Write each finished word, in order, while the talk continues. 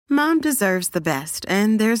Mom deserves the best,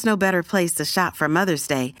 and there's no better place to shop for Mother's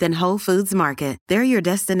Day than Whole Foods Market. They're your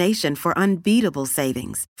destination for unbeatable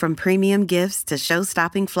savings, from premium gifts to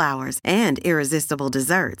show-stopping flowers and irresistible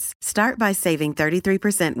desserts. Start by saving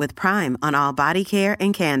 33% with Prime on all body care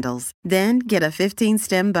and candles. Then get a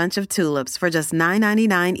 15-stem bunch of tulips for just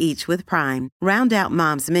 $9.99 each with Prime. Round out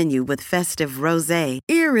Mom's menu with festive rosé,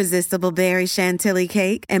 irresistible berry chantilly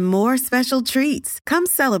cake, and more special treats. Come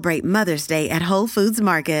celebrate Mother's Day at Whole Foods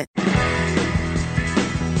Market.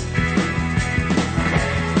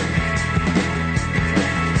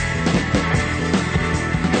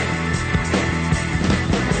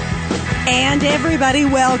 And everybody,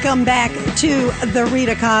 welcome back to the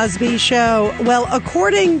Rita Cosby Show. Well,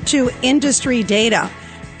 according to industry data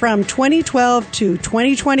from 2012 to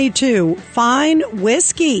 2022, fine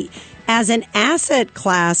whiskey as an asset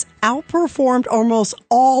class outperformed almost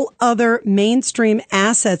all other mainstream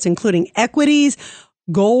assets, including equities,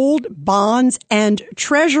 gold, bonds, and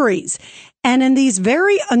treasuries. And in these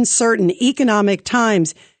very uncertain economic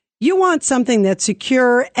times, you want something that's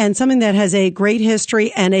secure and something that has a great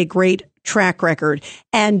history and a great track record.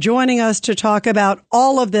 And joining us to talk about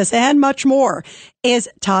all of this and much more is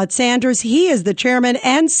Todd Sanders. He is the chairman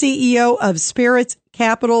and CEO of Spirits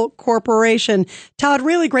Capital Corporation. Todd,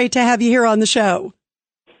 really great to have you here on the show.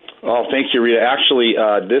 Oh, thank you, Rita. Actually,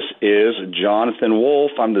 this is Johnathon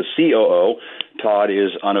Wolf. I'm the COO. Todd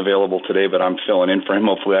is unavailable today, but I'm filling in for him.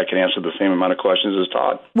 Hopefully I can answer the same amount of questions as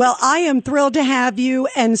Todd. Well, I am thrilled to have you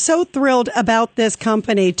and so thrilled about this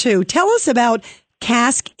company, too. Tell us about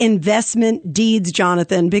Cask Investment Deeds,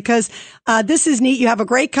 Johnathon, because this is neat. You have a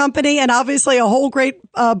great company and obviously a whole great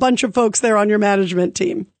bunch of folks there on your management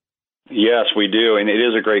team. Yes, we do, and it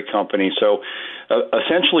is a great company. So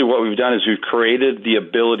essentially what we've done is we've created the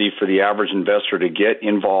ability for the average investor to get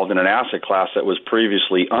involved in an asset class that was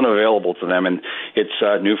previously unavailable to them, and it's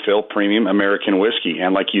new fill premium American whiskey.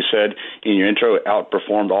 And like you said in your intro, it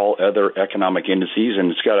outperformed all other economic indices,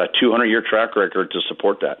 and it's got a 200-year track record to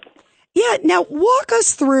support that. Yeah. Now, walk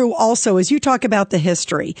us through also, as you talk about the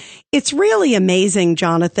history. It's really amazing,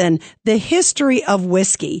 Johnathon, the history of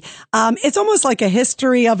whiskey. It's almost like a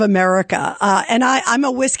history of America. And I'm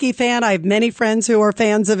a whiskey fan. I have many friends who are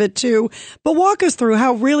fans of it, too. But walk us through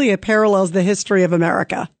how really it parallels the history of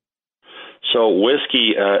America. So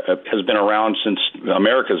whiskey has been around since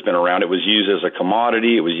America's been around. It was used as a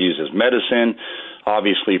commodity. It was used as medicine,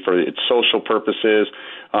 obviously for its social purposes.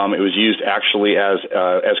 It was used actually as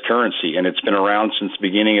currency, and it's been around since the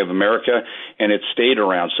beginning of America, and it's stayed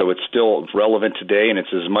around. So it's still relevant today, and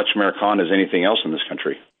it's as much Americana as anything else in this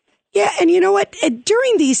country. Yeah, and you know what?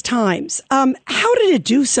 During these times, how did it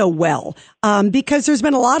do so well? Because there's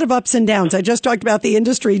been a lot of ups and downs. I just talked about the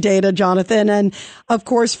industry data, Johnathon, and of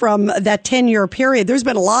course, from that 10-year period, there's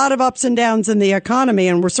been a lot of ups and downs in the economy,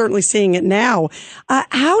 and we're certainly seeing it now.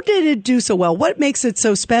 How did it do so well? What makes it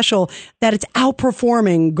so special that it's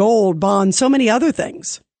outperforming gold, bonds, so many other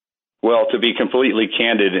things? Well, to be completely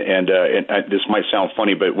candid, and this might sound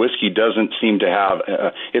funny, but whiskey doesn't seem to have,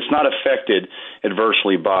 it's not affected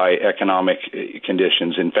adversely by economic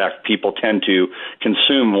conditions. In fact, people tend to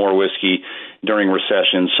consume more whiskey during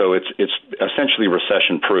recessions, so it's essentially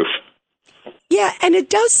recession-proof. Yeah, and it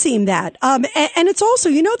does seem that. And it's also,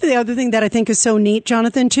 you know, the other thing that I think is so neat,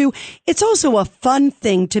 Johnathon, too, it's also a fun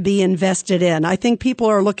thing to be invested in. I think people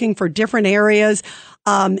are looking for different areas.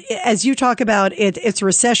 As you talk about it, it's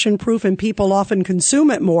recession proof and people often consume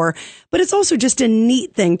it more, but it's also just a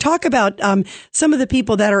neat thing. Talk about, some of the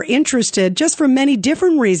people that are interested just for many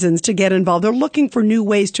different reasons to get involved. They're looking for new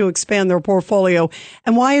ways to expand their portfolio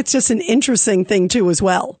and why it's just an interesting thing too as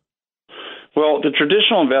well. Well, the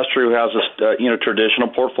traditional investor who has a, traditional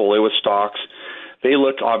portfolio with stocks, they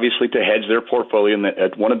look obviously to hedge their portfolio,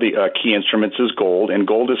 and one of the key instruments is gold, and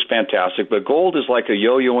gold is fantastic, but gold is like a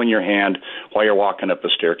yo-yo in your hand while you're walking up a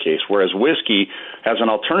staircase, whereas whiskey, as an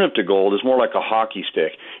alternative to gold, is more like a hockey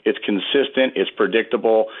stick. It's consistent, it's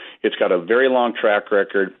predictable, it's got a very long track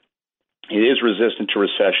record. It is resistant to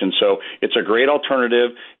recession, so it's a great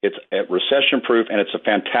alternative, it's recession-proof, and it's a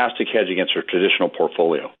fantastic hedge against your traditional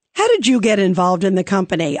portfolio. How did you get involved in the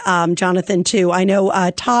company, Johnathon, too? I know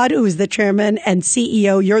Todd, who is the chairman and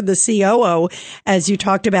CEO, you're the COO, as you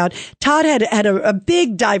talked about. Todd had a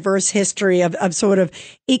big, diverse history of sort of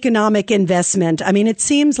economic investment. I mean, it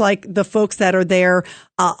seems like the folks that are there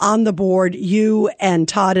on the board. You and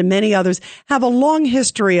Todd and many others have a long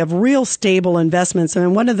history of real stable investments.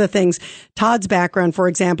 And one of the things, Todd's background, for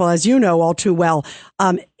example, as you know all too well,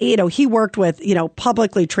 he worked with,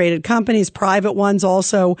 publicly traded companies, private ones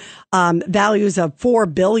also, values of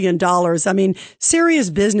 $4 billion. I mean, serious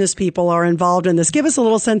business people are involved in this. Give us a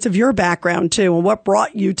little sense of your background too, and what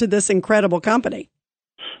brought you to this incredible company.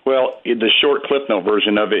 Well, the short Cliff Note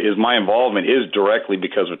version of it is my involvement is directly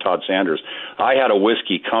because of Todd Sanders. I had a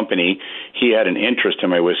whiskey company. He had an interest in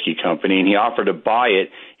my whiskey company, and he offered to buy it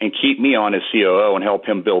and keep me on as COO and help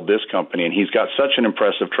him build this company. And he's got such an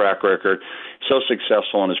impressive track record, so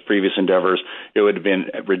successful in his previous endeavors, it would have been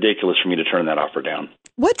ridiculous for me to turn that offer down.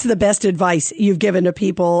 What's the best advice you've given to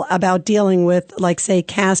people about dealing with, like, say,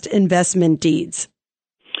 cast investment deeds?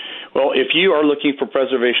 Well, if you are looking for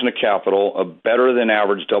preservation of capital, a better than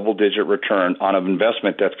average double-digit return on an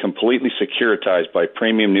investment that's completely securitized by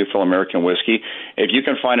premium Newfoundland American whiskey, if you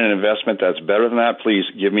can find an investment that's better than that, please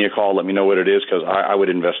give me a call. Let me know what it is, because I would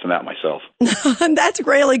invest in that myself. That's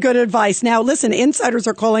really good advice. Now, listen, insiders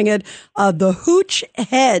are calling it the Hooch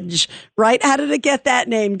Hedge, right? How did it get that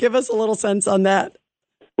name? Give us a little sense on that.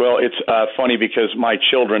 Well, it's funny because my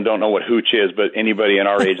children don't know what hooch is, but anybody in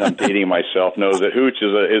our age, I'm dating myself, knows that hooch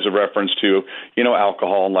is a reference to,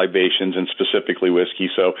 alcohol and libations and specifically whiskey.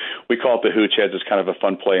 So we call it the Hooch Hedge. It's kind of a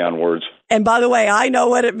fun play on words. And by the way, I know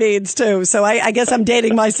what it means too. So I guess I'm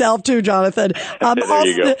dating myself too, Jonathan. There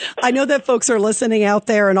you go. I know that folks are listening out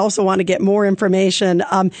there and also want to get more information.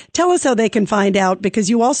 Tell us how they can find out, because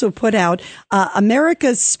you also put out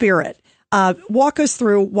America's Spirit. Walk us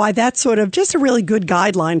through why that's sort of just a really good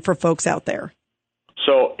guideline for folks out there.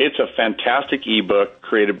 So it's a fantastic ebook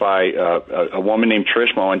created by a woman named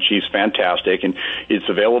Trish Moen. She's fantastic, and it's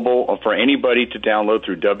available for anybody to download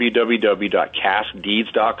through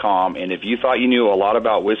www.caskdeeds.com. And if you thought you knew a lot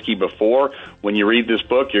about whiskey before, when you read this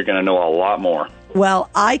book, you're going to know a lot more. Well,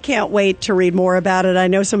 I can't wait to read more about it. I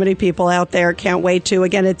know so many people out there can't wait to.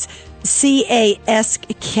 Again, it's Cask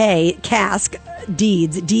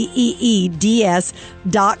Deeds, DEEDS.com,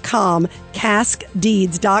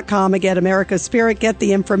 caskdeeds.com. Again, America's Spirit. Get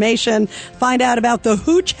the information. Find out about the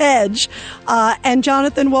Hooch Hedge. And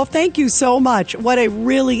Johnathon Wolf, thank you so much. What a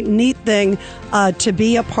really neat thing to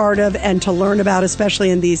be a part of and to learn about, especially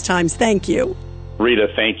in these times. Thank you. Rita,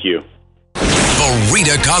 thank you. The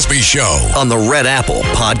Rita Cosby Show on the Red Apple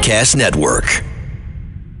Podcast Network.